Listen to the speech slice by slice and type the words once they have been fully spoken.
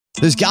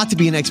There's got to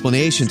be an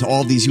explanation to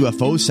all of these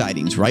UFO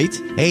sightings, right?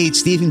 Hey,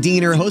 it's Stephen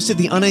Diener, host of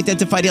the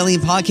Unidentified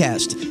Alien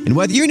Podcast. And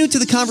whether you're new to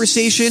the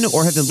conversation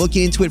or have been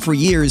looking into it for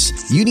years,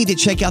 you need to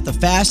check out the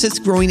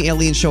fastest growing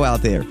alien show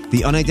out there,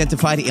 the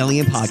Unidentified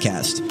Alien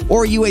Podcast,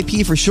 or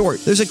UAP for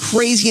short. There's a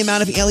crazy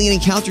amount of alien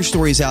encounter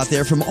stories out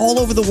there from all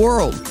over the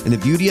world. And the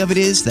beauty of it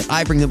is that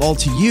I bring them all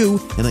to you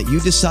and let you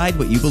decide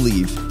what you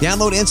believe.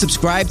 Download and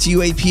subscribe to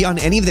UAP on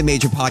any of the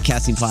major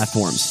podcasting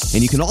platforms.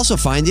 And you can also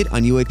find it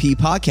on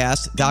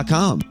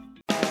UAPpodcast.com.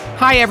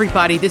 Hi,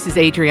 everybody. This is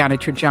Adriana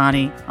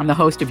Trajani. I'm the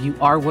host of You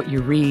Are What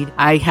You Read.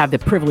 I have the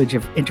privilege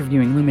of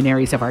interviewing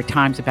luminaries of our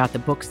times about the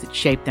books that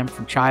shaped them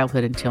from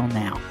childhood until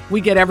now.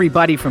 We get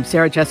everybody from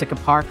Sarah Jessica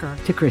Parker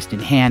to Kristen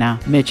Hanna,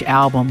 Mitch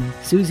Albom,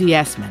 Susie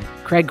Essman,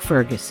 Craig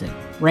Ferguson,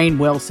 Rainn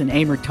Wilson,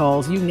 Amor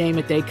Tolls, you name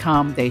it, they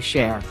come, they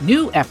share.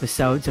 New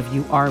episodes of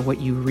You Are What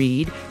You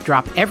Read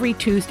drop every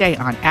Tuesday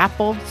on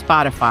Apple,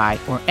 Spotify,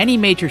 or any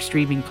major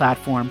streaming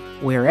platform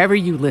wherever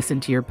you listen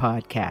to your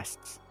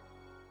podcasts.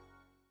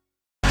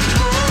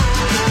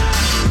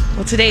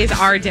 Well, today is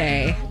our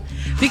day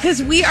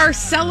because we are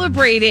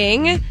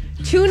celebrating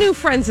two new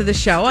friends of the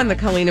show on the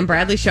Colleen and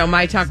Bradley Show,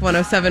 My Talk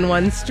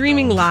 1071,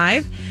 streaming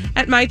live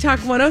at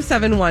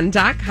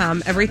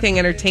mytalk1071.com. Everything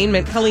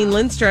Entertainment. Colleen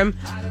Lindstrom,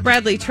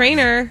 Bradley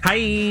Trainer. Hi.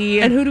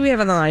 And who do we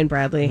have on the line,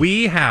 Bradley?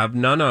 We have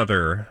none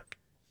other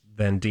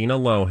than Dina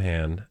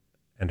Lohan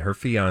and her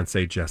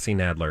fiance, Jesse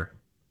Nadler.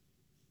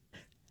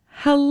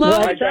 Hello.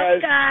 What's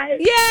up, guys?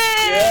 Yay!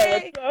 Yeah,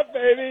 what's up,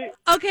 baby?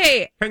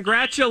 Okay.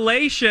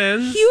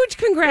 Congratulations. Huge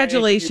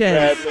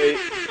congratulations. Thank you,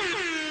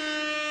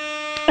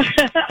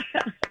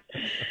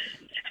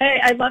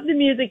 Hey, I love the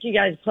music you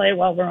guys play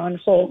while we're on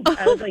hold.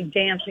 I was like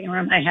dancing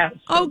around my house.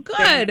 Oh,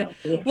 good.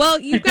 Well,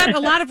 you've got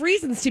a lot of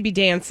reasons to be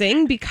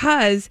dancing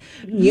because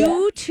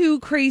you two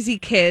crazy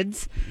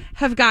kids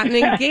have gotten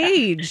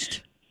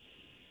engaged.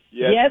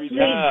 Yes, we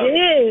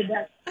did.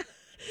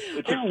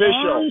 It's a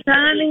official. long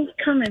time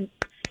coming.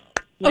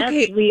 Yes,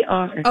 Okay. we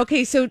are.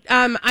 Okay, so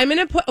I'm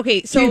gonna put.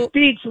 Okay, so She's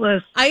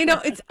speechless. I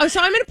know it's. So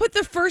I'm gonna put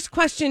the first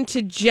question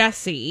to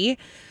Jesse.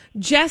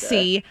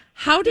 Jesse,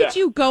 how did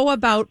you go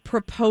about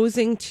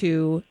proposing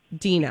to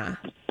Dina?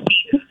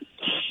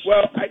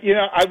 Well,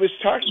 I was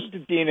talking to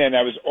Dina, and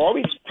I was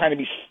always trying to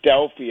be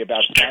stealthy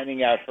about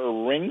finding out her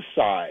ring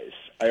size.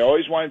 I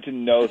always wanted to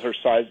know her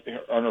size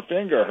on her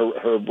finger,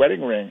 her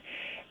wedding ring.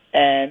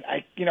 And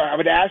I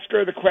would ask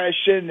her the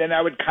question, then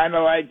I would kind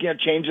of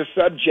change the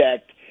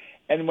subject.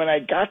 And when I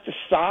got the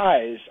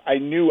size, I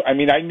knew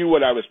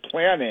what I was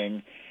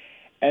planning.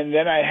 And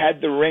then I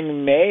had the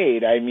ring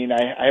made. I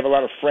have a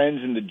lot of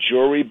friends in the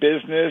jewelry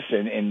business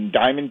and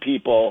diamond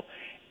people.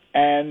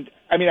 And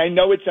I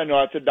know it's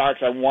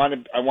unorthodox. I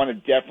want to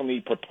definitely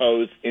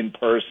propose in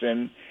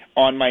person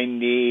on my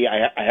knee.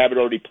 I have it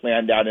already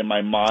planned out in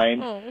my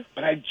mind.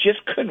 But I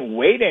just couldn't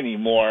wait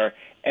anymore.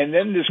 And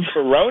then this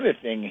Corona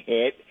thing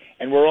hit,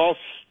 and we're all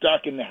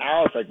stuck in the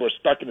house like we're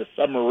stuck in a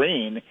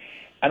submarine.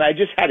 And I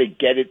just had to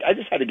get it. I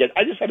just had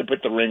to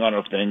put the ring on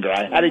her finger.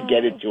 I had to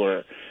get it to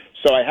her.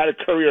 So I had a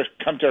courier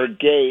come to her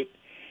gate,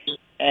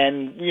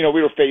 and we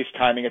were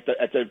FaceTiming at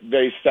the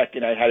very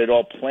second I had it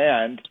all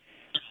planned,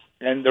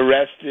 and the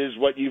rest is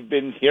what you've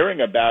been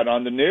hearing about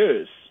on the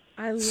news.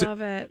 I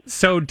love it.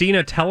 So,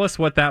 Dina, tell us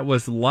what that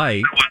was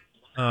like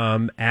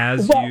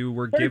you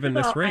were given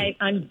this ring.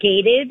 I'm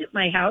gated,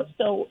 my house,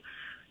 so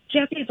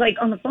Jesse's like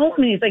on the phone with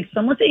me. He's like,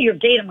 someone's at your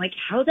gate. I'm like,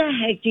 how the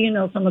heck do you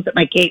know someone's at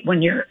my gate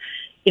when you're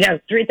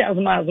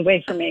 3,000 miles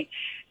away from me?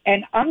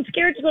 And I'm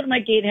scared to go to my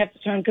gate half the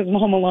time because I'm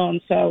home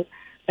alone. So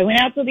I went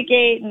out to the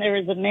gate, and there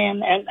was a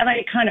man, and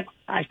I kind of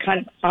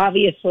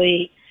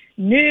obviously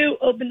knew,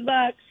 opened the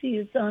box. He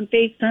was on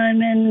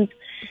FaceTime, and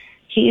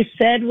he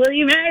said, will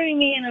you marry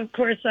me? And of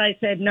course I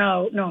said,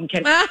 no, I'm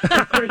kidding. Of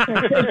course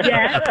I said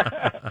yes.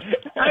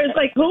 I was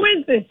like, who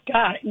is this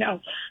guy? No,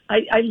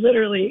 I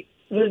literally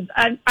was.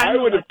 I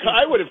would have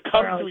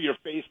come through your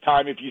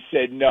FaceTime if you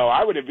said no.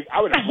 I would have looked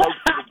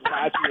through the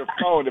glass of your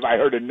phone if I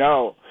heard a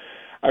no.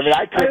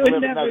 I couldn't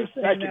live another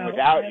second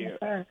without you.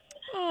 That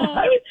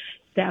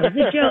was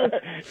a joke.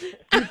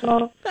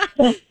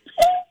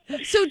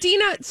 So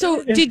Dina,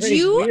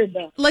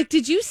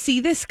 did you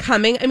see this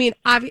coming?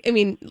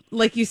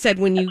 Like you said,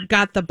 when you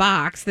got the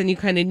box, then you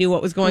kind of knew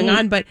what was going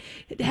on. But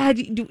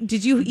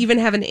did you even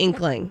have an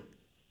inkling?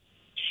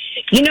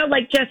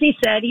 Like Jesse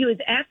said, he was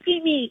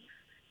asking me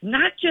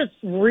not just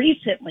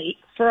recently,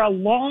 for a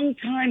long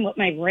time, what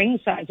my ring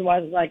size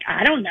was. Like,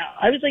 I don't know.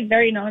 I was like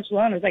very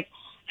nonchalant. I was like,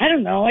 I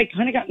don't know. I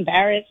kind of got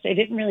embarrassed. I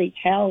didn't really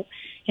tell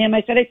him.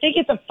 I said, I think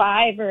it's a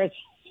 5 or a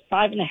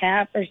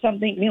 5.5 or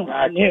something.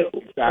 I knew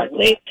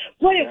exactly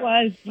what it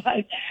was,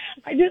 but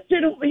I just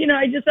didn't,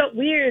 I just felt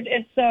weird.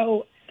 And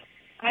so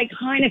I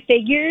kind of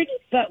figured,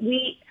 but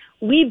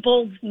we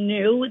both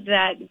knew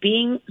that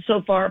being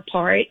so far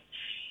apart,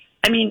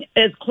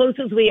 as close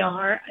as we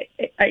are,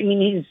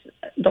 he's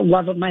the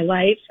love of my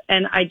life.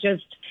 And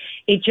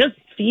it just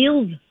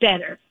feels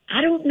better.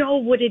 I don't know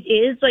what it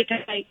is. Like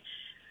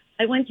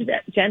I went to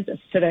that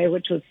dentist today,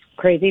 which was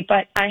crazy,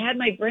 but I had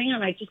my ring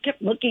on. I just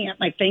kept looking at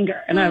my finger,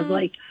 and I was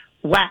like,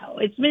 wow,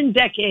 it's been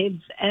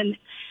decades, and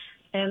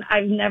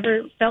I've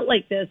never felt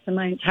like this in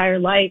my entire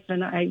life.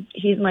 And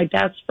he's my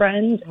best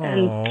friend,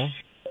 and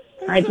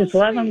I just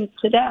love him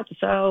to death.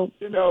 So,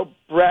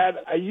 Brad,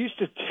 I used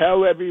to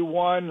tell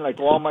everyone, like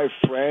all my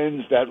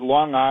friends, that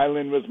Long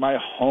Island was my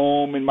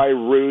home and my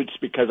roots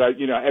because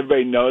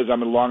everybody knows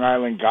I'm a Long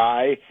Island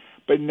guy.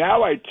 But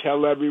now I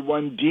tell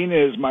everyone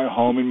Dina is my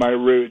home and my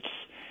roots.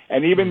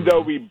 And even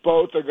though we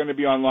both are going to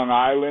be on Long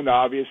Island,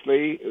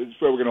 obviously, it's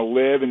where we're going to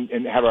live and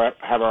have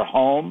our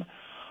home,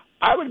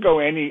 I would go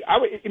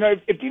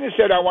if Dina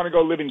said, I want to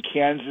go live in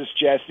Kansas,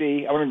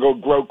 Jesse, I want to go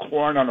grow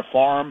corn on a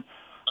farm,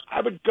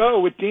 I would go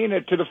with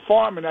Dina to the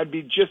farm, and I'd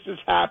be just as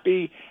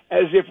happy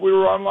as if we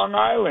were on Long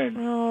Island.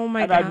 Oh,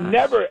 my gosh. gosh. And I've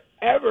never,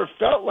 ever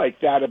felt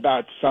like that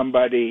about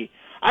somebody.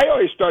 I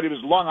always thought it was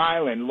Long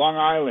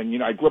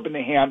Island. I grew up in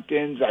the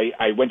Hamptons.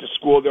 I went to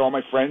school there. All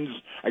my friends,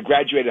 I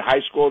graduated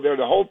high school there,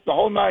 the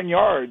whole 9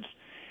 yards.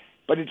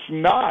 But it's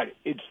not.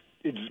 It's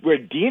where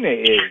Dina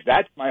is.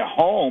 That's my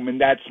home,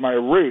 and that's my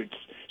roots.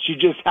 She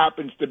just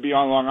happens to be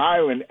on Long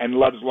Island and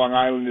loves Long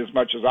Island as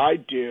much as I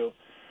do.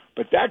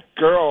 But that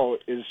girl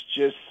is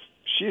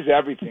she's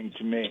everything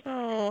to me.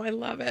 Oh, I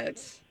love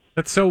it.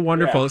 That's so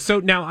wonderful. Yeah. So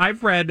now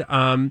I've read,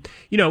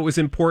 it was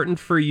important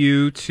for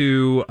you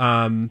to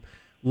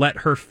let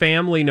her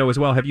family know as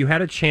well. Have you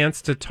had a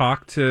chance to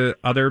talk to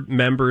other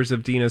members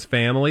of Dina's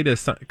family to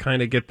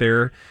kind of get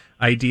their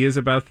ideas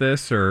about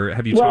this, or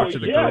have you talked to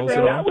the girls at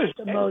all?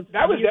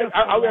 That was it.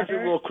 I'll answer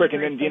it real quick,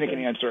 and then Dina can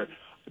answer.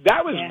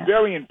 That was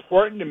very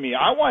important to me.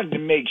 I wanted to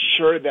make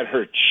sure that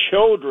her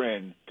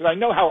children, because I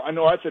know how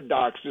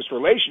unorthodox this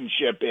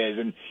relationship is,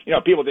 and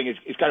people think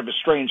it's kind of a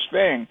strange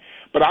thing,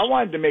 but I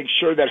wanted to make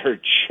sure that her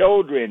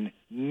children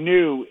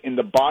knew in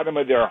the bottom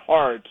of their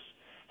hearts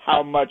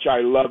how much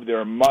I love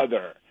their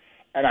mother.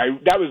 And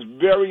that was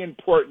very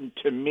important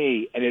to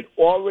me, and it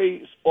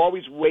always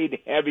weighed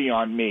heavy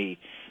on me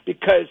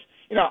because,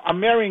 I'm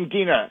marrying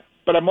Dina,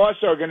 but I'm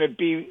also going to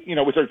be,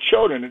 with her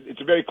children.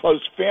 It's a very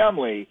close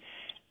family,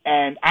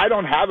 and I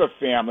don't have a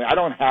family. I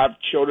don't have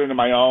children of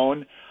my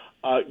own.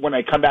 When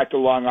I come back to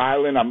Long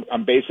Island,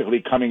 I'm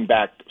basically coming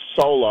back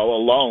solo,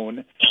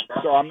 alone,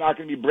 so I'm not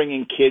going to be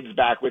bringing kids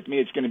back with me.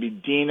 It's going to be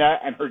Dina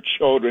and her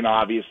children,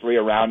 obviously,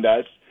 around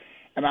us.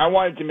 And I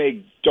wanted to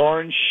make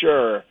darn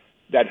sure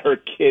that her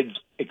kids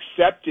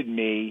accepted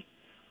me.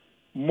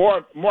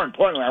 More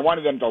importantly, I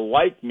wanted them to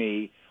like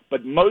me,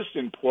 but most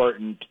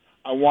important,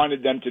 I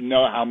wanted them to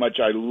know how much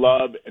I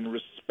love and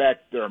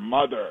respect their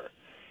mother.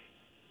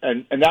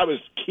 And that was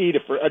key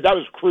that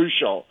was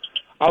crucial.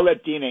 I'll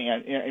let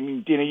Dina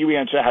Dina, you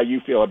answer how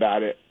you feel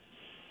about it.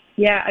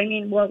 Yeah,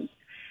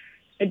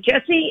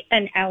 Jesse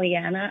and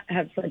Aliana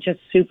have such a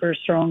super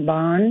strong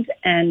bond,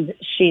 and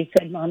she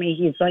said, Mommy,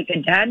 he's like a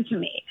dad to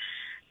me.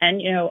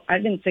 And,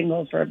 I've been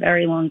single for a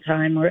very long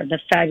time. We're the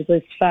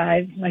fabulous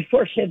five, my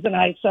 4 kids and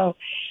I. So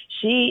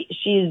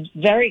she's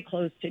very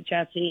close to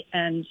Jesse,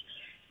 and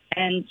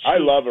I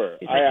love her.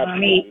 I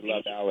absolutely Mommy,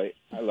 love Allie.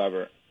 I love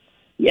her.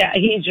 Yeah,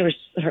 he's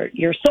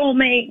your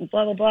soulmate, and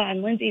blah, blah, blah.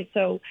 And Lindsay,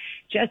 so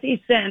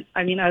Jesse sent,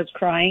 I was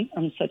crying.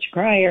 I'm such a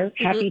crier,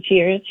 happy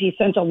tears. He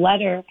sent a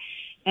letter,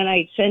 and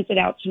I sent it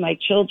out to my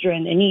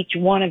children, and each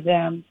one of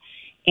them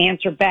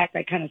answered back.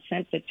 I kind of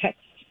sent a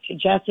text to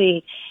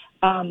Jesse,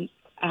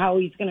 how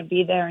he's going to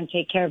be there and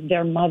take care of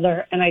their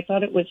mother. And I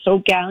thought it was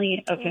so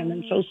gallant of him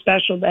and so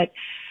special that,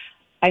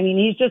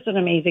 he's just an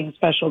amazing,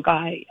 special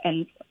guy.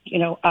 And,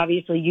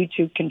 obviously you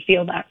two can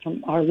feel that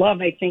from our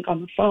love, I think,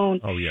 on the phone.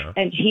 Oh, yeah.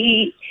 And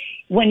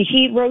when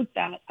he wrote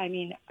that,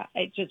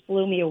 it just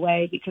blew me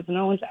away because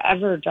no one's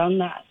ever done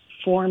that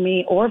for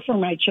me or for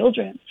my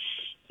children.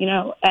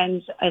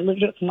 And I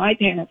lived with my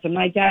parents and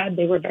my dad,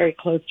 they were very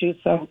close to.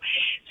 So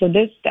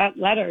that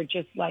letter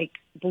just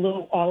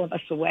blew all of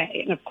us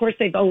away. And of course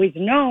they've always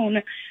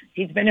known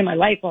he's been in my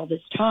life all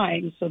this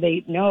time. So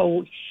they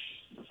know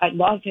I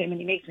love him and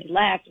he makes me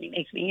laugh and he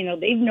makes me,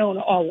 they've known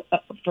all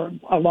for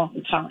a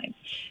long time,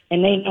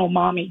 and they know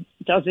Mommy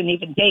doesn't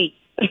even date,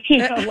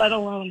 let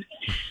alone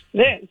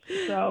this.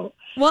 So,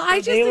 well, I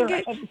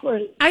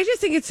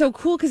just think it's so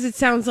cool because it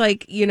sounds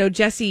like,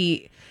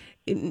 Jesse,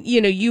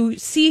 you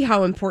see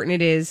how important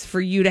it is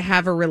for you to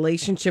have a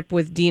relationship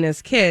with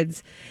Dina's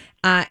kids,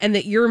 and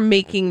that you're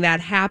making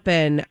that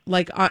happen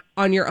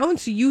on your own.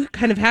 So you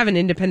kind of have an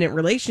independent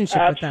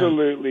relationship with them.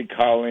 Absolutely,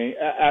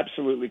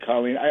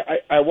 Colleen.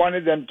 I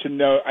wanted them to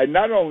know I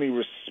not only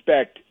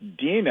respect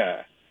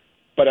Dina,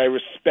 but I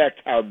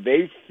respect how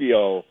they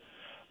feel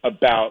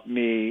about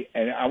me.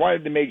 And I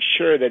wanted to make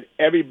sure that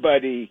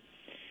everybody,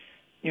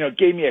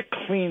 gave me a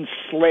clean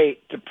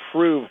slate to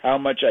prove how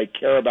much I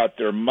care about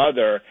their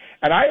mother.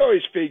 And I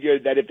always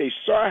figured that if they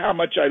saw how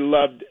much I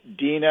loved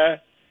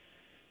Dina,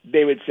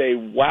 they would say,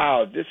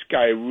 wow, this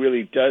guy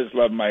really does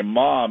love my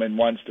mom and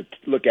wants to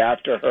look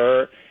after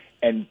her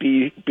and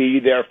be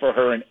there for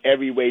her in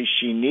every way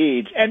she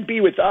needs and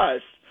be with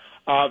us,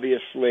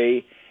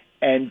 obviously,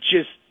 and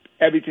just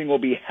everything will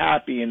be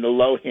happy in the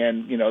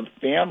Lohan,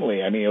 family.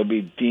 It'll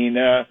be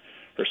Dina,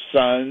 her her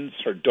sons,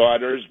 her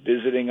daughters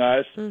visiting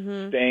us,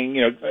 saying,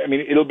 I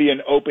mean, it'll be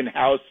an open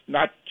house,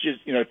 not just,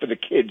 for the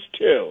kids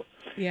too.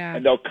 Yeah.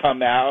 And they'll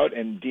come out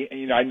and,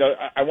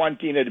 I want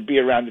Dina to be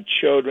around the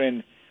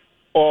children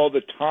all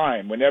the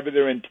time. Whenever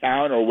they're in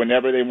town or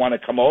whenever they want to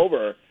come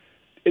over,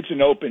 it's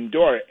an open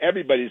door.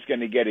 Everybody's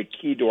going to get a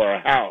key to our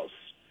house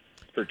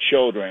for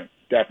children,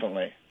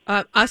 definitely.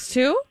 Us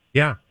too?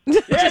 Yeah.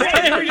 Just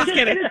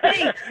kidding.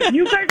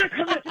 You guys are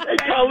coming. Hey,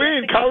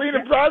 Colleen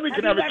and Bradley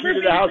can have a key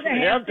to the house in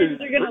Hamptons.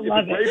 They're going to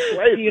love it. It's a great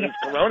place. Beautiful.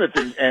 This Corona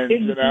thing ends,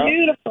 It's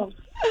beautiful.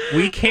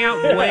 We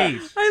can't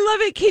wait. I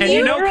love it. Can And you?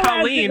 you know, We're allowed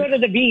Colleen- to go to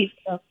the beach.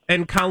 So.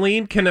 And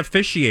Colleen can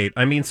officiate.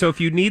 I mean, so if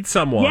you need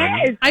someone.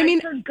 Yes, I mean,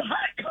 forgot,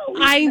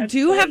 Colleen. I That's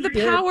do so have the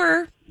good.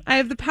 power. I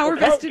have the power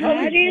vested in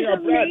That me. is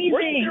Brad, we're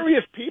amazing.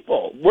 serious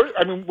people.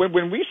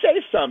 When we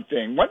say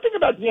something, one thing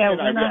about Dina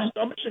and I, we have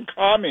so much in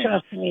common,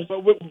 Trust me.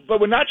 but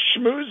we're not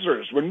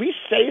schmoozers. When we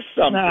say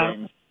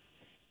something,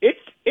 it's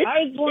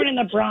I was born in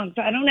the Bronx.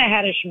 I don't know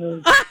how to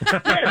schmooze.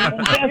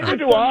 neither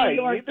do I. He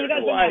Neither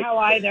doesn't do I. know how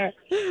either.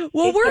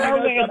 Well, It's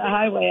our way or the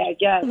highway, I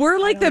guess. we're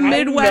like the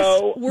Midwest.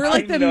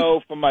 I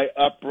know from my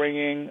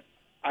upbringing,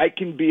 I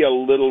can be a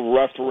little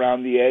rough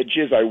around the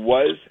edges. I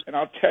was, and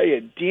I'll tell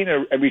you,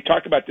 Dina, and we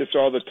talk about this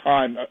all the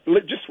time,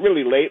 just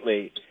really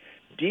lately,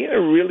 Dina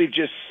really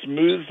just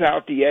smooths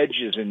out the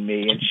edges in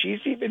me, and she's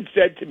even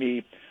said to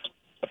me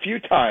a few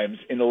times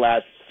in the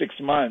last 6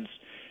 months,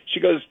 she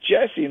goes,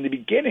 Jesse, in the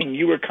beginning,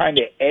 you were kind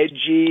of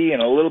edgy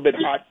and a little bit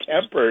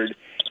hot-tempered,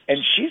 and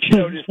she's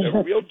noticed a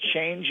real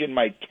change in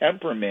my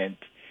temperament,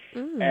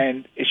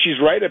 and she's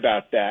right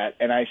about that.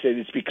 And I said,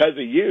 it's because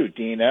of you,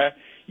 Dina.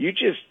 You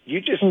just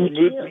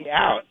smoothed me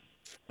out.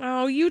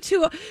 Oh, you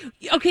too.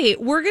 Okay,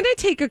 we're going to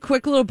take a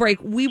quick little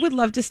break. We would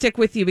love to stick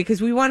with you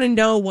because we want to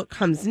know what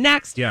comes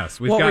next. Yes,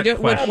 we've what got we're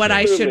doing, what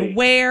I should Absolutely.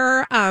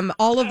 wear,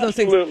 all of those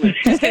things. Absolutely.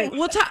 Just kidding.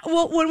 We'll talk.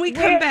 Well, when we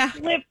come back,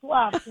 Flip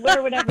flops,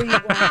 wear whatever you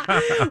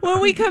want. when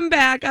we come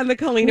back on the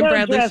Colleen and No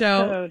Bradley dress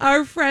Show, code.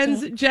 our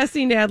friends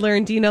Jesse Nadler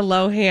and Dina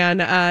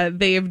Lohan,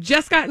 they have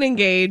just gotten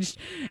engaged,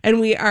 and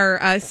we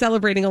are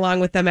celebrating along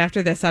with them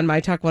after this on My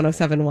Talk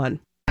 107.1.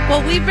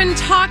 Well, we've been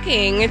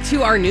talking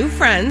to our new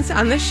friends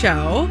on the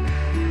show,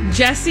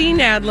 Jesse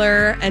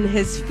Nadler and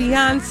his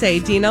fiance,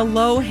 Dina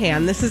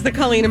Lohan. This is the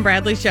Colleen and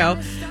Bradley Show.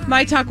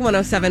 My Talk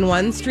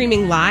 107.1,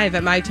 streaming live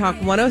at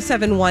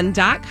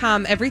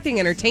mytalk1071.com. Everything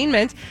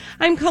Entertainment.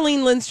 I'm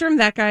Colleen Lindstrom.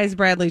 That guy is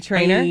Bradley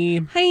Trainer.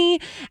 Hi.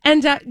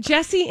 And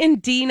Jesse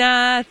and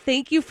Dina,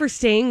 thank you for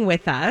staying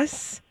with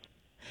us.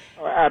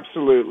 Oh,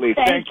 absolutely.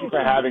 Thank you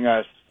for having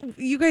us.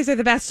 You guys are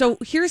the best. So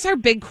here's our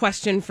big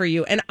question for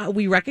you. And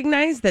we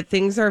recognize that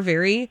things are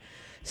very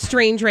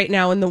strange right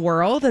now in the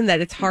world and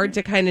that it's hard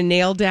to kind of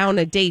nail down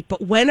a date.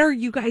 But when are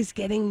you guys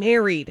getting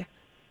married?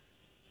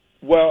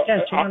 Well,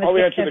 Yes, you wanna I'll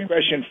take answer that the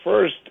question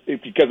first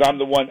because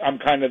I'm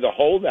kind of the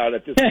holdout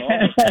at this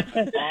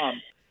moment.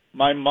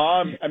 My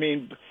mom, I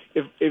mean,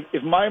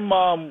 if my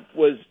mom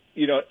was,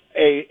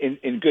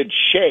 in good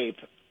shape,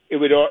 it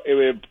would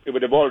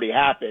have already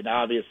happened.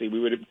 Obviously,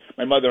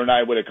 my mother and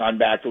I would have gone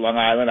back to Long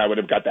Island. I would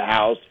have got the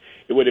house.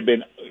 It would have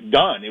been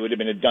done. It would have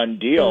been a done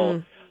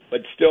deal.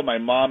 But still, my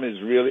mom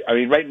is really. I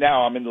mean, right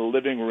now I'm in the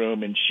living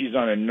room and she's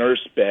on a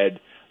nurse bed.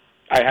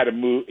 I had to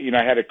move.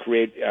 I had to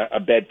create a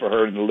bed for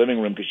her in the living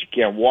room because she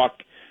can't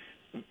walk,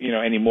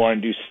 anymore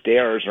and do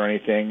stairs or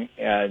anything.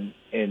 And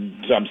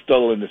so I'm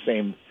still in the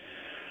same.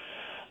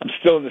 I'm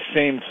still in the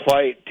same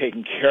plight,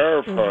 taking care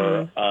of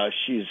her.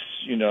 She's,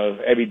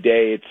 every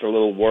day it's a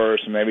little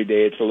worse, and every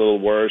day it's a little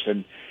worse.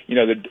 And,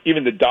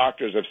 even the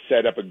doctors have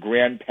set up a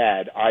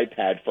GrandPad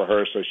iPad for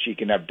her so she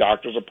can have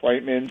doctor's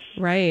appointments,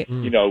 Right.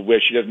 Where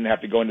she doesn't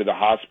have to go into the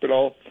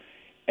hospital.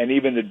 And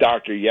even the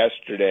doctor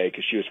yesterday,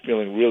 because she was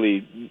feeling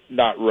really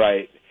not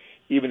right,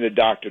 even the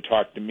doctor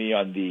talked to me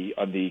on the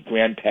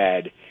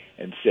GrandPad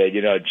and said,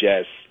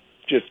 Jess,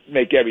 just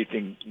make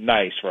everything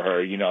nice for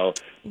her,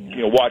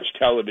 watch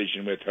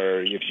television with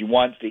her. If she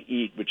wants to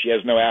eat, but she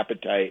has no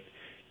appetite,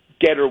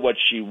 get her what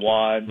she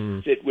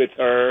wants, sit with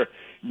her.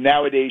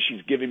 Nowadays,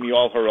 she's giving me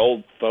all her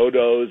old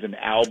photos and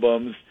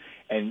albums.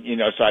 And,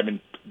 so I've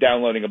been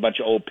downloading a bunch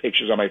of old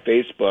pictures on my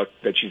Facebook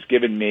that she's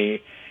given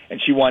me.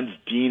 And she wants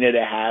Dina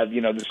to have,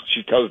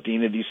 she tells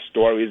Dina these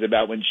stories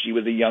about when she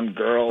was a young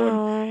girl.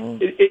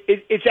 And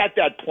it's at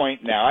that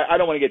point now. I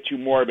don't want to get too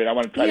morbid. I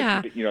want to try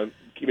to keep it,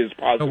 keep it as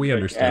positive. Oh, we as I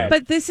understand. can.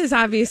 But this is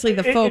obviously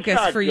the It's focus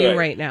not for you good.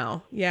 right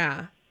now.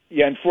 Yeah.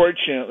 Yeah,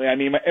 unfortunately. I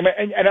mean,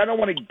 and I don't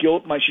want to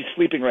guilt she's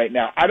sleeping right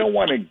now. I don't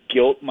want to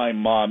guilt my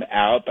mom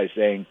out by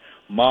saying,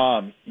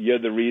 Mom, you're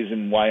the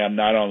reason why I'm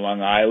not on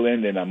Long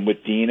Island and I'm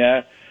with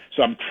Dina.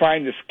 So I'm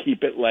trying to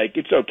keep it like,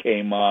 it's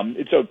okay, Mom.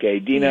 It's okay.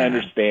 Dina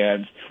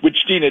understands,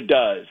 which Dina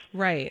does.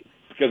 Right.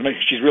 Because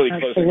she's really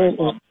close to my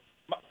mom.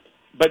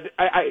 But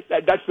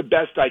that's the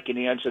best I can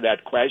answer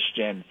that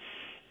question.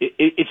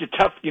 It's a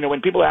tough,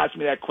 when people ask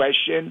me that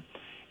question,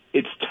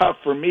 it's tough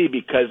for me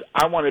because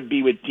I want to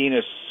be with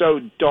Dina so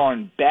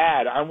darn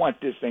bad. I want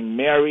this thing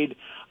married.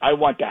 I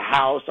want the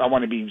house. I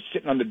want to be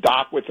sitting on the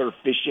dock with her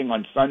fishing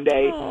on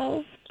Sunday.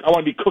 Oh. I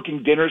want to be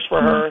cooking dinners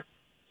for her.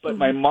 But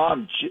my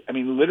mom,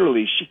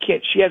 literally,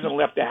 she hasn't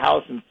left the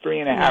house in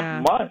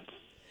 3.5 months.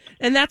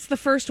 And that's the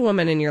first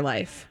woman in your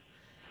life.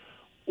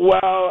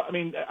 Well,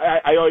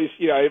 I always,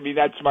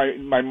 that's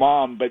my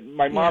mom, but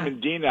my mom and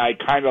Dina, I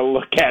kind of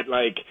look at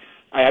like,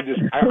 I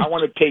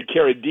want to take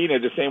care of Dina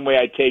the same way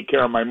I take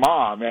care of my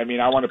mom.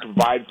 I want to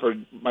provide for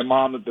my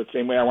mom the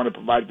same way I want to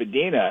provide for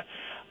Dina.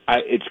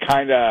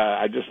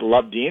 I just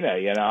love Dina,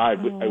 I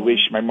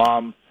wish my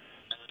mom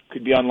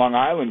could be on Long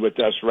Island with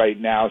us right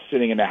now,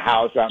 sitting in a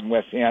house out in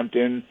West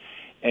Hampton,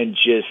 and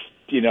just,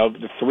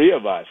 the three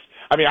of us.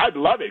 I'd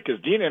love it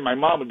because Dina and my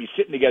mom would be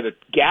sitting together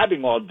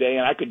gabbing all day,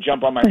 and I could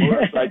jump on my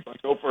motorcycle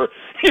and go for,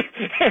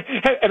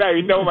 and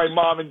I know my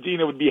mom and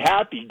Dina would be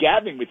happy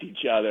gabbing with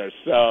each other.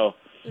 So,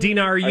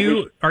 Dina, are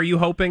you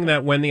hoping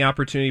that when the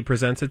opportunity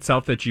presents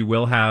itself that you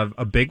will have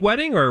a big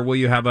wedding, or will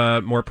you have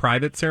a more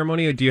private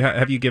ceremony? Or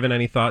have you given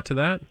any thought to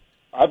that?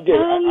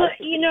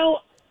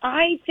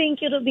 I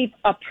think it'll be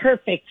a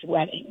perfect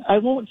wedding. I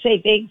won't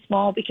say big,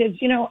 small, because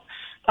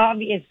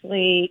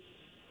obviously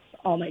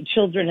all my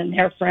children and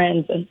their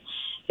friends, and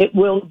it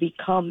will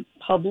become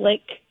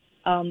public,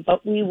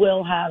 but we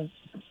will have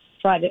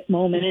private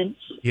moments.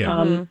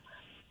 Yeah.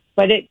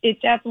 But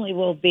it definitely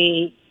will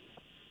be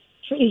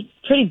pretty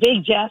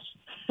big, Jess.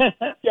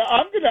 Yeah,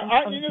 I'm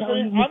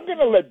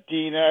gonna let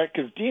Dina,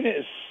 because Dina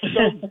is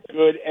so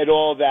good at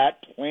all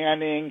that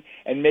planning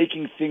and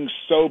making things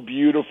so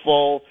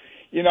beautiful.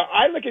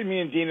 I look at me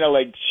and Dina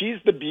like she's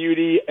the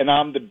beauty and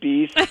I'm the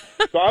beast.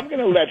 So I'm going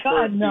to let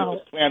her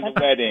plan the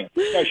wedding.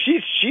 No,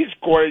 she's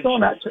gorgeous.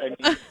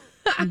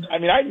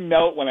 I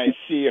melt when I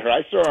see her.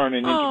 I saw her in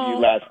an interview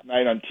last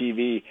night on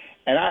TV,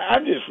 and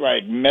I'm just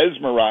like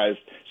mesmerized.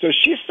 So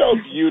she's so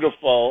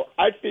beautiful.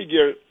 I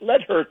figure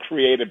let her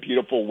create a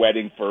beautiful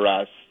wedding for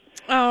us.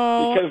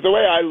 Oh. Because the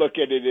way I look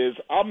at it is,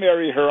 I'll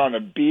marry her on a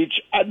beach.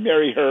 I'd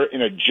marry her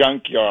in a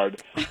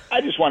junkyard.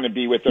 I just want to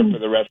be with her for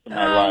the rest of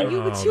my life.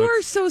 You two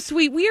are so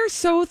sweet. We are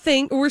so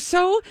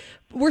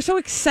we're so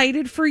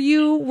excited for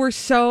you. We're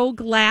so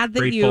glad that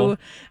grateful.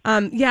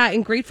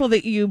 and grateful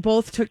that you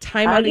both took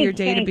time out of your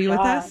day to be with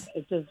us.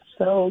 I'm just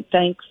so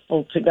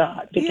thankful to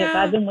God because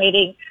I've been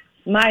waiting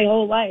my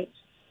whole life.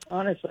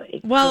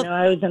 Honestly, well,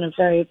 I was in a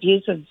very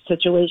abusive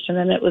situation,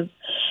 and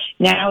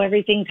now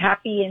everything's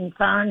happy and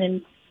fun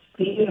and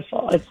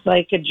beautiful. It's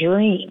like a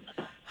dream.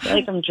 I feel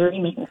like I'm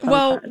dreaming.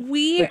 Well,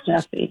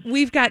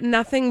 we've got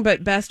nothing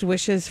but best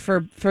wishes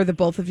for the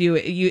both of you.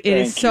 It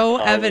is so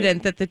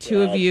evident that the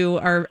two of you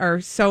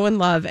are so in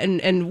love,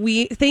 and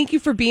we thank you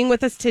for being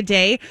with us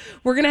today.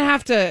 We're gonna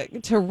have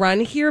to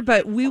run here,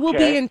 but we will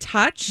be in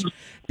touch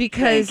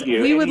because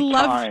we would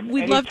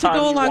we'd love to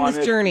go along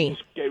this journey.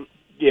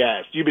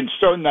 Yes, you've been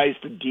so nice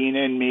to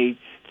Dina and me.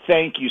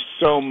 Thank you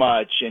so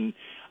much, and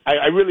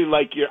I really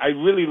like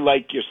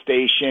your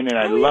station, and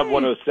I love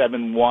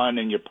 107.1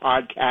 and your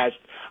podcast.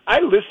 I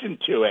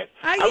listened to it.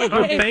 I was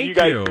listening to you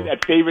guys do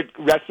that favorite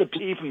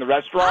recipe from the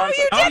restaurant. Oh,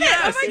 you did it!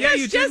 Yes. Oh my gosh,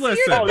 you did Jesse,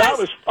 listen.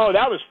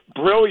 That was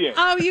brilliant.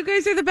 Oh, you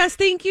guys are the best.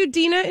 Thank you,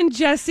 Dina and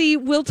Jesse.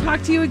 We'll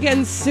talk to you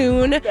again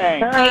soon.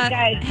 Thanks. All right,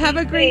 guys. Have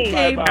a great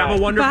day. Bye-bye. Have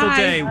a wonderful Bye.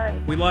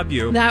 day. We love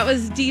you. That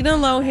was Dina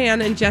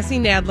Lohan and Jesse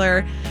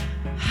Nadler.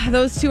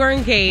 Those two are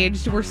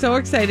engaged. We're so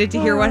excited to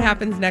hear what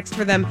happens next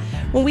for them.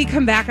 When we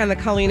come back on the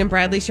Colleen and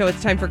Bradley Show,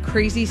 it's time for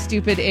Crazy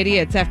Stupid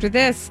Idiots. After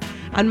this,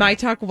 on My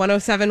Talk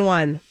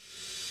 107.1.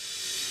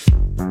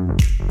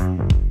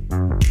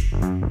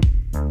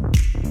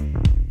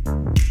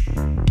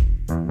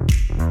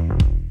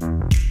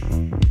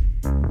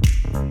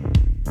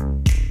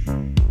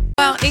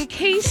 Well, in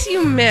case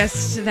you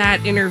missed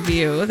that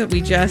interview that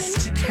we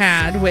just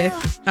had with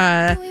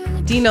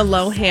Dina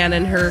Lohan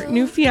and her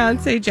new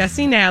fiance,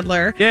 Jesse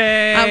Nadler.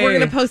 Yay! We're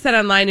going to post that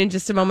online in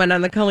just a moment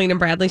on the Colleen and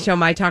Bradley Show,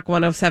 My Talk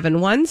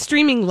 107.1,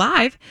 streaming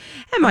live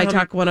at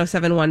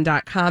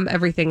MyTalk1071.com.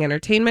 Everything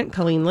Entertainment.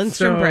 Colleen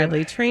Lindstrom,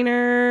 Bradley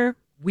Trainer.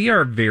 We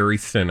are very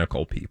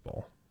cynical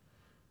people.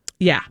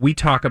 Yeah. We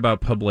talk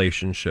about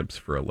publicationships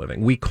for a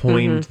living. We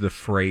coined the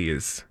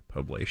phrase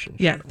publicationship.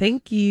 Yeah,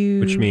 thank you.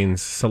 Which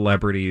means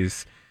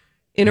celebrities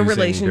in a using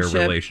relationship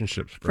their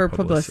relationships for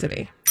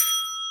publicity.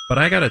 But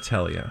I got to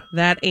tell you,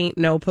 that ain't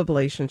no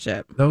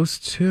publicationship. Those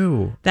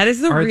two. That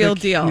is the real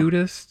deal.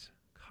 Cutest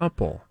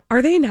couple.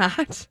 Are they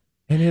not?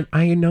 And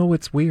I know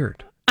it's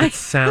weird. It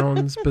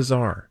sounds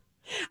bizarre.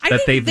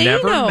 That they've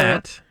never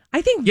met.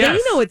 I think they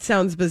know it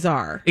sounds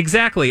bizarre.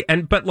 Exactly.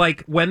 But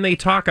like when they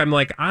talk, I'm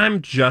like,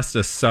 I'm just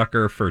a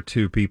sucker for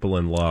two people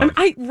in love.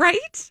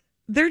 Right?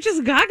 They're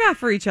just gaga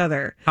for each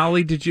other.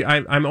 Holly,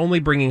 I'm only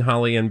bringing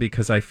Holly in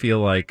because I feel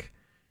like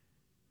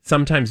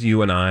sometimes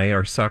you and I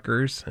are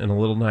suckers and a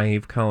little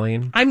naive,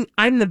 Colleen.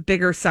 I'm the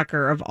bigger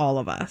sucker of all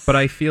of us. But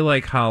I feel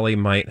like Holly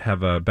might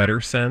have a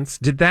better sense.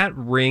 Did that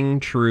ring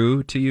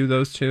true to you,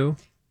 those two?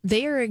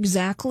 They are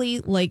exactly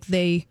like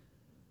they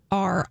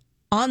are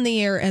on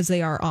the air as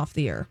they are off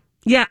the air.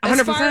 Yeah, 100%.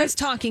 As far as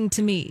talking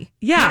to me.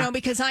 Yeah.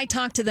 Because I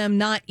talk to them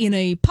not in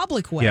a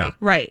public way. Yeah.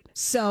 Right.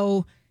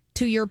 So,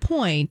 to your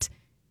point,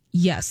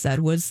 Yes, that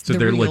was So the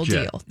they're real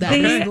legit. deal.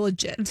 That was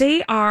legit.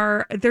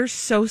 They're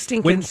so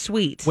stinking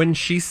sweet. When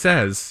she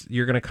says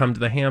you're going to come to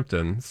the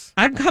Hamptons,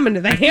 I'm coming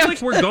to the I feel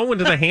Hamptons. like we're going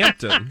to the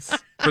Hamptons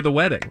for the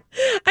wedding.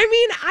 I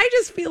mean, I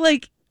just feel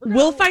like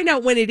we'll find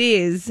out when it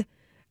is.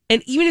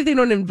 And even if they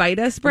don't invite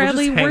us,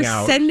 Bradley, We'll just hang we're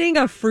out. sending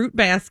a fruit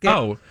basket.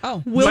 Oh,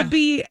 We'll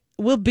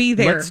be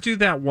there. Let's do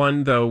that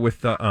one though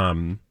with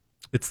the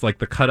it's like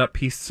the cut up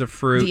pieces of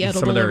fruit. The and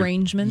some edible of their,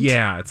 arrangement?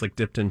 Yeah, it's like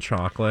dipped in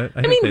chocolate.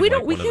 I mean, we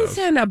don't. We can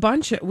send a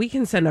bunch of. We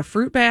can send a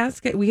fruit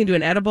basket. We can do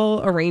an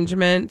edible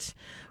arrangement.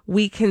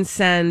 We can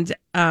send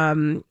a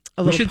We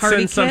little should party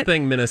send kit.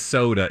 something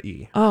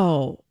Minnesota-y.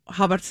 Oh,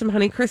 how about some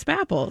Honeycrisp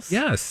apples?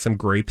 Yes, some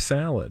grape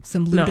salad.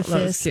 Some No, that's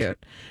lutefisk.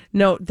 cute.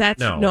 No,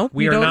 that's No,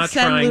 we you are don't not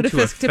send trying to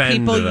lutefisk to offend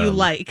people you them.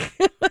 like.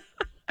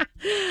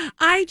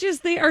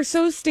 they are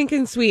so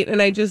stinking sweet,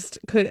 and I just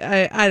could.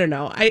 I don't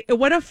know.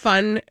 What a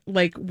fun,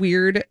 like,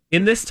 weird.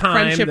 In this time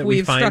friendship that we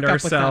we've find struck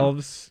up with them.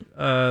 ourselves,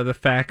 the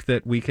fact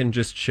that we can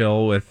just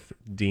chill with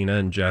Dina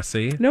and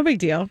Jesse. No big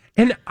deal.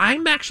 And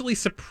I'm actually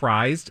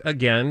surprised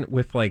again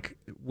with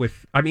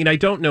I mean, I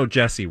don't know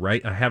Jesse,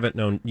 right? I haven't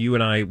known you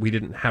and we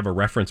didn't have a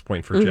reference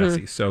point for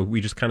Jesse. So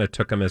we just kind of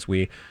took him as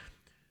we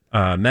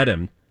met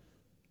him.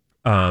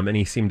 And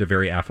he seemed a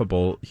very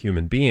affable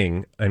human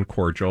being and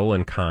cordial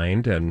and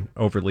kind and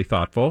overly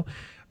thoughtful.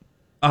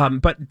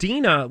 But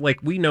Dina, like,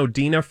 we know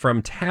Dina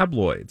from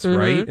tabloids,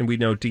 right? And we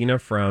know Dina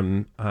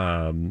from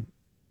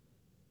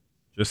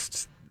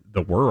just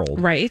the world.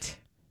 Right.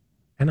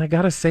 And I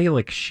gotta say,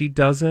 like, she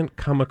doesn't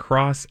come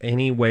across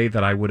any way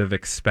that I would have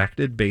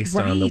expected based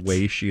on the Right.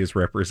 way she is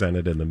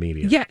represented in the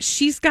media. Yeah,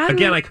 she's got.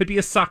 Again, I could be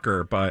a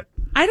sucker, but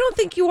I don't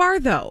think you are,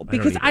 though,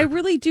 because I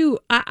really do.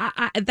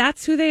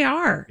 That's who they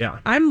are. Yeah.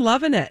 I'm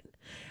loving it.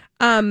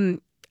 They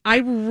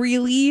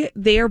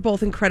are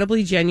both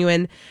incredibly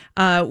genuine.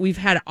 We've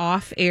had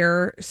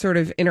off-air sort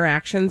of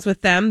interactions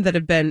with them that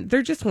have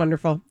they're just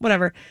wonderful.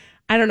 Whatever.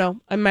 I don't know.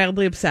 I'm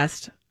mildly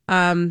obsessed.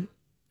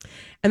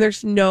 And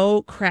there's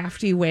no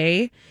crafty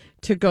way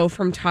to go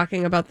from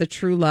talking about the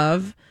true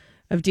love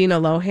of Dina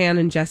Lohan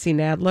and Jesse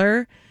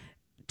Nadler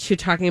to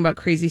talking about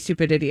crazy,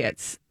 stupid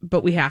idiots.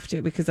 But we have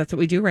to, because that's what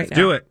we do right now.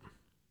 do it.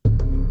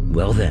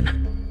 Well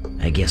then,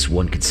 I guess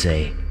one could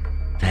say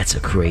that's a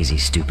crazy,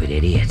 stupid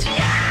idiot.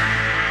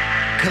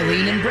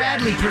 Colleen and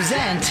Bradley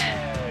present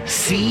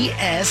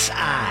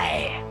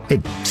CSI.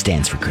 It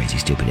stands for Crazy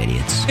Stupid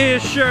Idiots.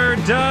 It sure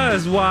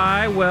does.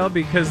 Why? Well,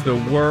 because the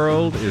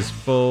world is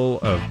full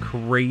of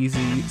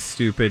crazy,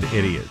 stupid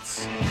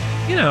idiots.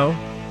 You know,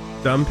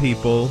 dumb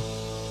people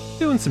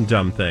doing some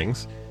dumb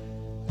things.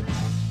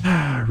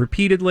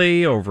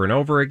 Repeatedly, over and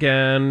over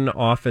again,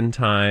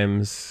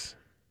 oftentimes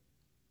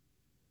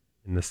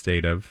in the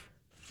state of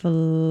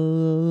Florida.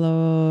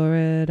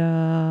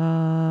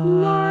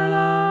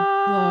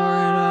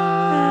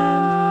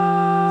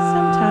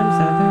 Sometimes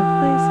other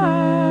places.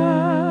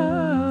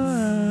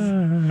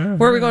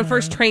 Where are we going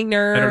first,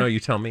 trainer? I don't know, you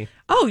tell me.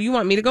 Oh, you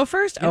want me to go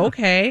first? Yeah.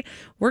 Okay.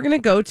 We're going to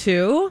go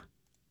to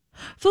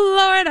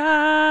Florida.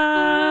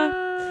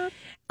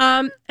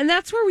 And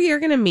that's where we are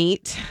going to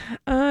meet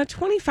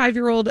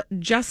 25-year-old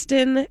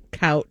Justin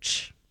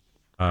Couch.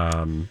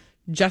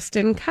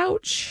 Justin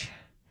Couch.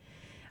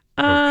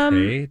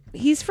 Okay.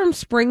 He's from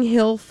Spring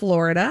Hill,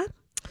 Florida.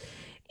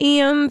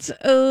 And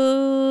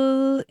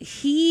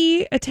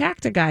he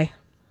attacked a guy.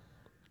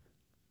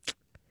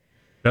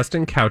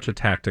 Justin Couch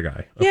attacked a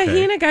guy. Yeah, Okay.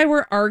 he and a guy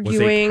were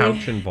arguing. Was a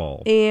couch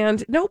involved?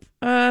 And nope,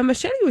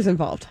 machete was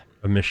involved.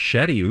 A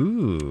machete,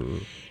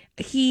 ooh.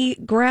 He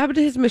grabbed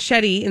his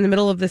machete in the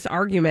middle of this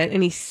argument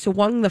and he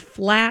swung the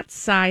flat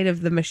side of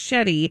the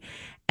machete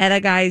at a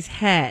guy's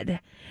head.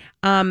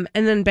 And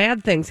then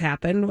bad things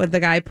happened when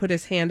the guy put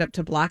his hand up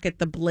to block it.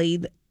 The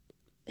blade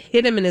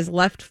hit him in his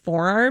left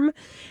forearm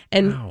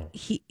and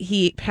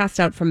he passed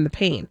out from the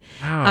pain.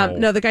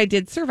 No, the guy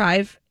did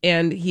survive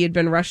and he had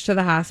been rushed to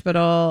the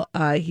hospital.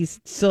 He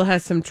still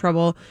has some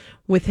trouble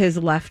with his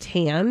left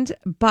hand,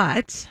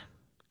 but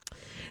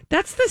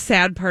that's the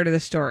sad part of the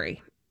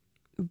story.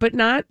 But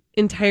not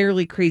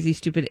entirely crazy,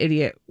 stupid,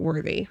 idiot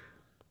worthy.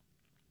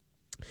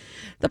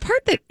 The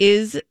part that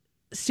is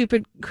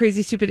stupid,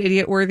 crazy, stupid,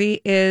 idiot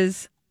worthy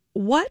is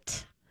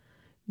what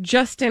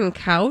Justin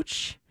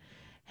Couch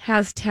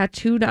has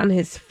tattooed on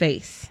his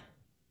face.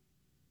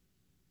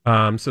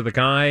 So the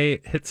guy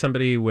hit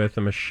somebody with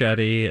a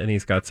machete and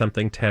he's got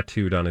something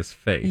tattooed on his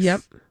face.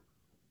 Yep.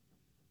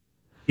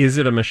 Is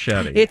it a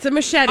machete? It's a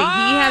machete. He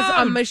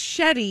has a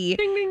machete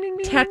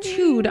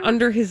tattooed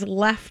under his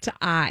left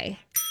eye.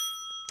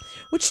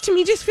 Which to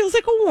me just feels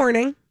like a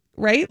warning,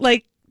 right?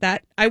 Like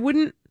that I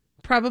wouldn't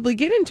probably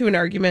get into an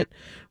argument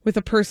with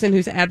a person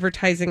who's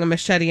advertising a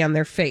machete on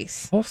their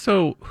face.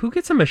 Also, who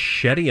gets a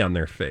machete on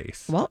their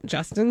face? Well,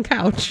 Justin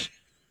Couch.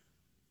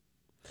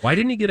 Why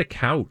didn't he get a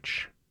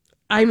couch?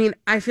 I mean,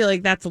 I feel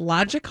like that's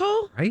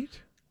logical. Right?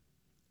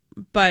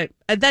 But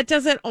that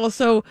doesn't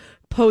also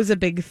pose a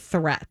big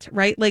threat,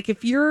 right? Like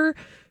if you're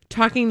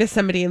talking to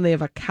somebody and they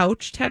have a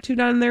couch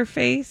tattooed on their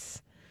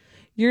face,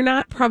 you're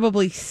not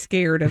probably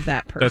scared of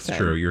that person. That's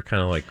true. You're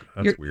kind of like,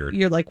 that's weird.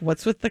 You're like,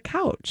 what's with the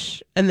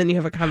couch? And then you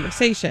have a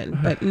conversation.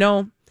 But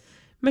no,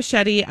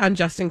 machete on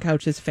Justin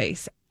Couch's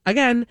face.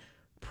 Again,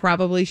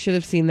 probably should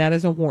have seen that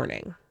as a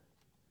warning.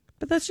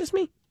 But that's just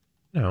me.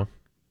 No.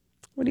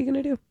 What are you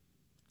going to do?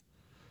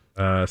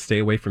 Stay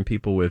away from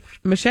people with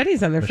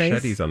machetes on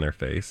their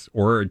face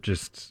or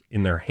just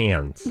in their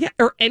hands. Yeah,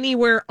 or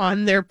anywhere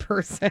on their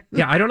person.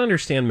 Yeah, I don't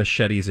understand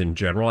machetes in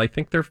general. I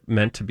think they're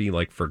meant to be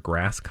like for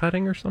grass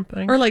cutting or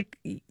something. Or like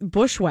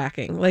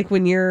bushwhacking, like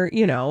when you're,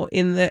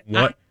 in the...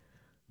 What?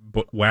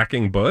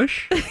 Whacking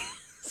bush?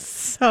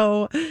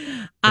 So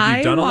Have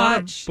you done a lot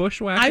of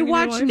bushwhacking? I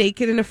watch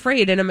Naked and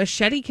Afraid, and a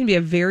machete can be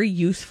a very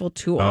useful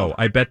tool. Oh,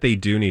 I bet they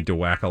do need to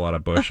whack a lot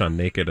of bush on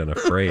Naked and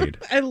Afraid.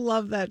 I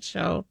love that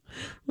show.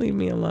 Leave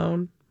me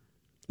alone.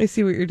 I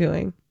see what you're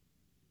doing.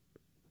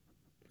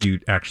 You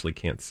actually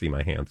can't see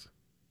my hands.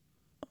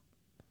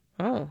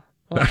 Oh,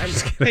 well,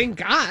 thank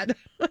God.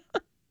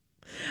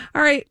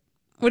 All right.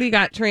 What do you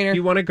got, trainer?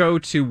 You want to go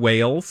to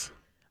Wales?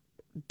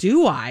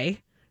 Do I?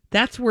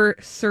 That's where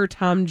Sir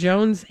Tom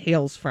Jones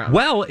hails from.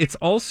 Well, it's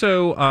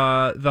also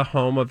the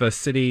home of a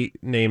city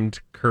named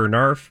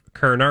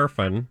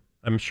Caernarfon.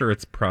 I'm sure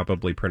it's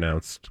probably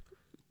pronounced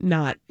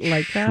not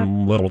like that.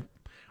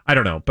 I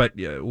don't know, but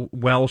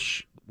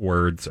Welsh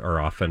words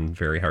are often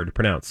very hard to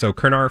pronounce. So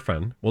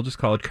Caernarfon, we'll just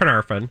call it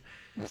Caernarfon.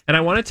 And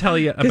I want to tell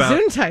you about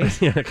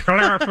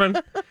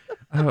Caernarfon.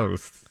 Oh,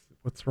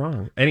 what's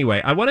wrong?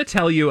 Anyway, I want to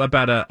tell you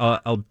about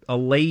a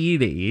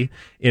lady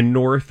in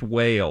North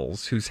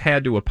Wales who's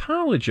had to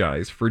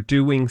apologize for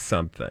doing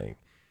something.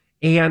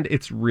 And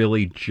it's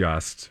really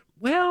just,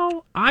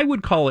 well, I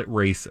would call it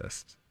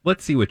racist.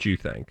 Let's see what you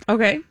think.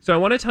 Okay. So I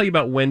want to tell you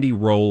about Wendy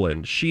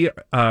Rowland. She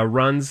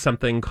runs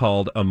something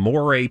called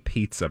Amore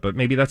Pizza, but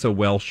maybe that's a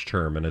Welsh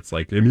term, and it's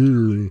like,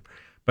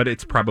 but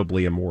it's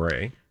probably amore.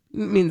 It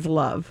means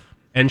love.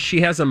 And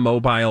she has a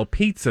mobile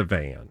pizza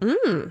van.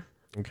 Mm.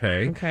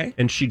 Okay.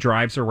 And she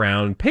drives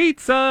around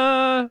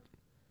pizza.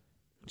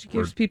 She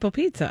gives people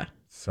pizza.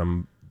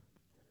 Some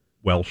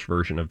Welsh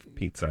version of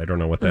pizza. I don't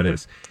know what that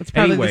is. It's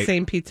probably the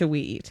same pizza we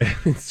eat.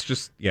 It's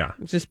just, yeah.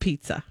 It's just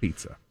pizza.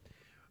 Pizza.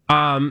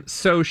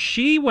 So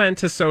she went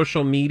to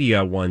social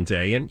media one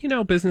day, and,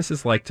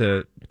 businesses like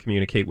to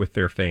communicate with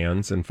their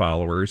fans and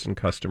followers and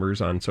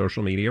customers on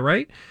social media,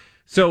 right?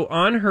 So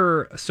on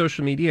her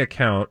social media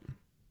account,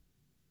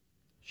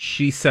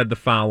 she said the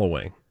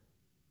following.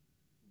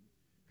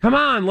 Come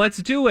on, let's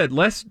do it.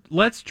 Let's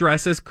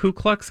dress as Ku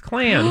Klux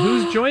Klan.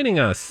 Who's joining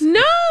us?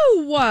 No!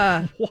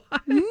 What?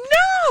 No!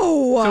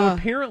 So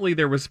apparently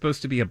there was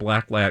supposed to be a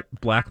Black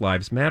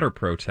Lives Matter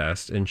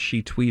protest, and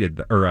she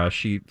tweeted,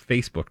 she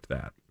Facebooked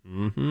that.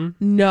 Mm-hmm.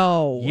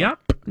 No. Yep.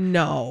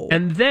 No.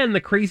 And then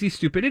the crazy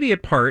stupid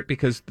idiot part,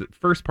 because the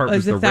first part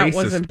was the racist part. As if that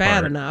wasn't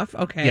bad enough.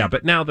 Okay. Yeah,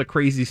 but now the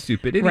crazy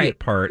stupid idiot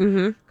part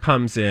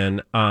comes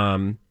in.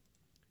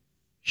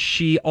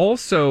 She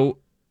also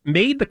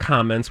made the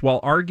comments while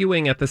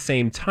arguing at the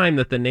same time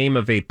that the name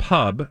of a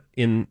pub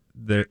in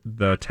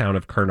the town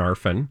of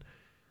Caernarfon,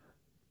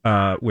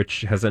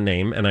 which has a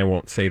name, and I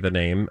won't say the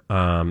name.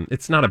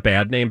 It's not a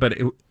bad name, but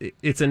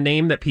it's a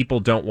name that people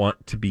don't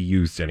want to be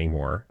used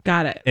anymore.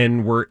 Got it.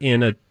 And we're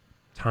in a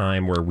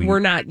time where we're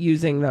not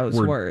using those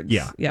words.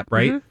 Yeah. Yep.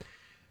 Right? Mm-hmm.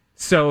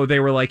 So they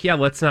were like, yeah,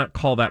 let's not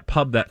call that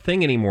pub that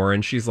thing anymore.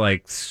 And she's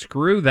like,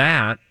 screw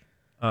that.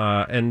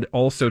 And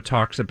also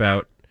talks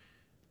about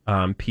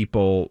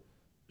people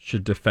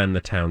should defend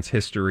the town's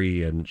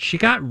history, and she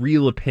got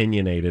real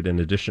opinionated in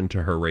addition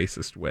to her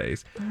racist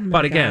ways.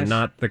 But again,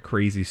 not the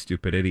crazy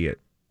stupid idiot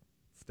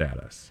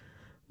status.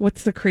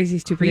 What's the crazy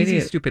stupid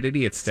idiot? Stupid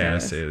idiot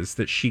status is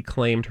that she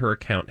claimed her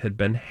account had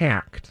been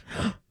hacked.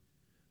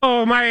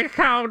 Oh, my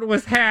account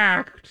was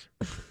hacked.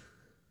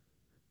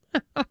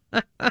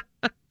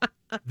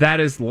 That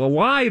is a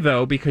lie,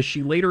 though, because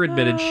she later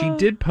admitted she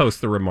did post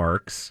the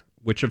remarks,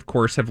 which of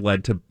course have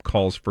led to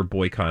calls for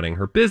boycotting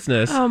her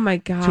business. Oh my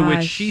gosh. To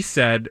which she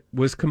said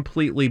was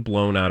completely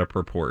blown out of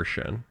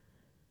proportion.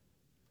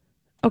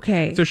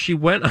 Okay. So she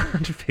went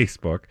onto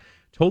Facebook,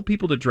 told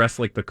people to dress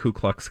like the Ku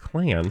Klux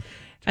Klan,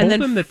 told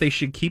them that they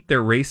should keep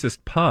their racist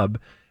pub,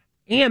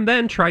 and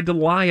then tried to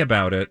lie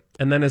about it,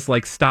 and then is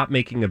like, stop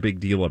making a big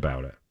deal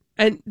about it.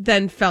 And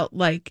then felt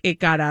like it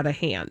got out of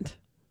hand.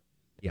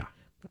 Yeah.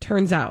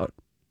 Turns out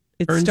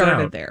it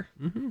started there.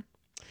 Mm-hmm.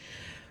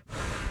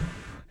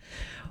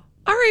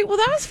 All right, well,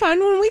 that was fun.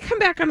 When we come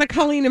back on the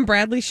Colleen and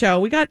Bradley Show,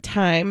 we got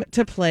time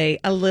to play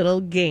a little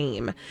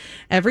game.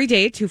 Every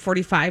day at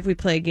 2:45, we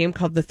play a game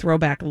called the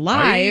Throwback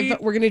Live.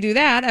 We're going to do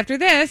that after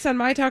this on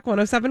My Talk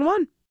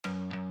 107.1.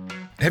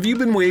 Have you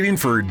been waiting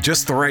for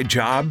just the right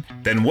job?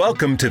 Then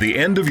welcome to the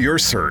end of your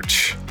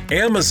search.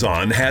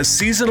 Amazon has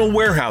seasonal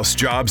warehouse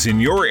jobs in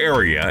your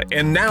area,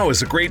 and now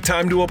is a great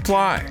time to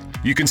apply.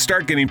 You can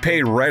start getting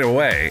paid right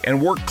away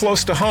and work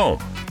close to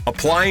home.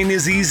 Applying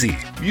is easy.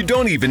 You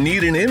don't even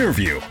need an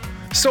interview.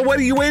 So what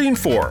are you waiting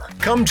for?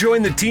 Come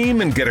join the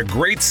team and get a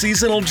great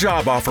seasonal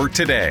job offer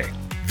today.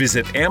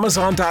 Visit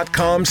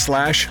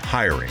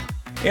Amazon.com/hiring.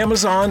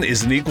 Amazon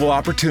is an equal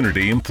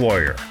opportunity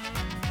employer.